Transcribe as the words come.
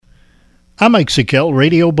I'm Mike Sikel,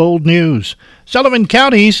 Radio Bold News. Sullivan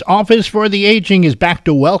County's Office for the Aging is back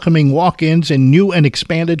to welcoming walk-ins in new and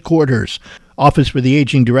expanded quarters. Office for the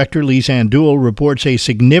Aging Director Lisa Andul reports a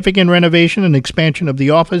significant renovation and expansion of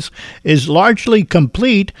the office is largely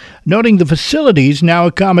complete, noting the facilities now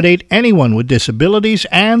accommodate anyone with disabilities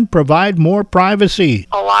and provide more privacy.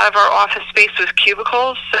 A lot of our office space was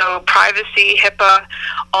cubicles, so privacy, HIPAA,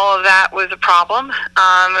 all of that was a problem.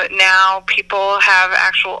 Now people have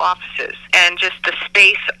actual offices, and just the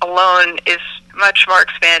space alone is much more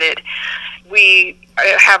expanded. We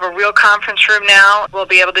have a real conference room now. We'll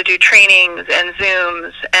be able to do trainings and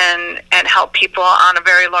Zooms and help people on a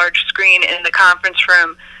very large screen in the conference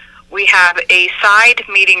room. We have a side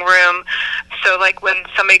meeting room, so like when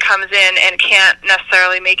somebody comes in and can't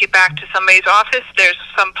necessarily make it back to somebody's office, there's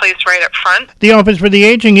some place right up front. The Office for the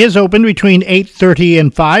Aging is open between 8:30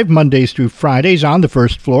 and 5 Mondays through Fridays on the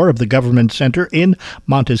first floor of the Government Center in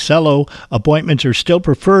Monticello. Appointments are still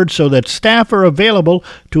preferred so that staff are available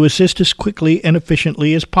to assist as quickly and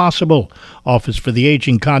efficiently as possible. Office for the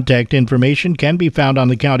Aging contact information can be found on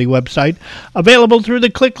the county website, available through the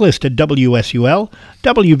click list at WSUL,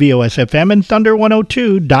 WVOS-FM, and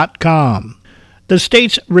Thunder102.com. The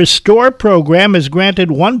state's Restore program has granted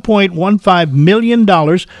 $1.15 million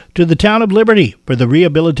to the town of Liberty for the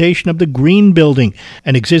rehabilitation of the Green Building,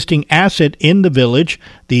 an existing asset in the village.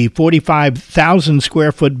 The 45,000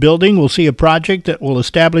 square foot building will see a project that will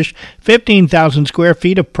establish 15,000 square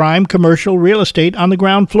feet of prime commercial real estate on the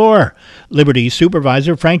ground floor. Liberty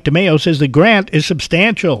Supervisor Frank DeMeo says the grant is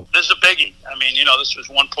substantial. This is a biggie. I mean, this was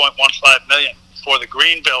 $1.15 million for the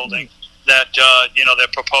Green Building. That, they're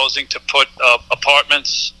proposing to put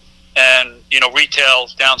apartments and, retail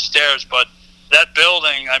downstairs. But that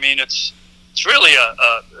building, I mean, it's really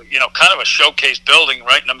kind of a showcase building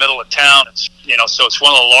right in the middle of town. It's, so it's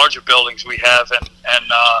one of the larger buildings we have and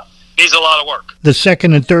needs a lot of work. The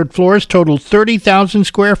second and third floors total 30,000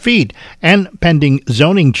 square feet, and pending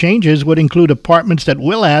zoning changes would include apartments that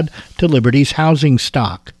will add to Liberty's housing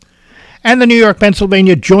stock. And the New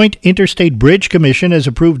York-Pennsylvania Joint Interstate Bridge Commission has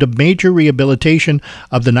approved a major rehabilitation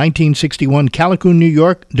of the 1961 Callicoon, New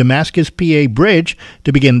York, Damascus, PA bridge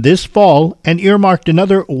to begin this fall, and earmarked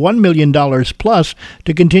another $1 million plus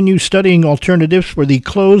to continue studying alternatives for the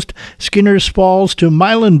closed Skinners Falls to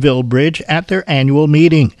Milanville Bridge at their annual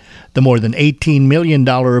meeting. The more than $18 million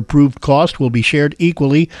approved cost will be shared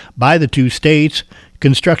equally by the two states.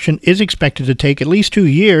 Construction is expected to take at least 2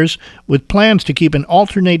 years, with plans to keep an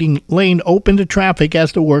alternating lane open to traffic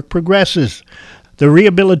as the work progresses. The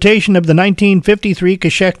rehabilitation of the 1953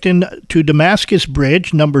 Coshocton to Damascus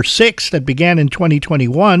Bridge, number 6, that began in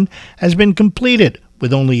 2021, has been completed,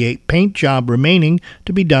 with only a paint job remaining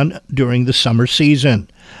to be done during the summer season.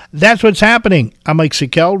 That's what's happening. I'm Mike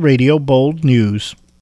Sikel, Radio Bold News.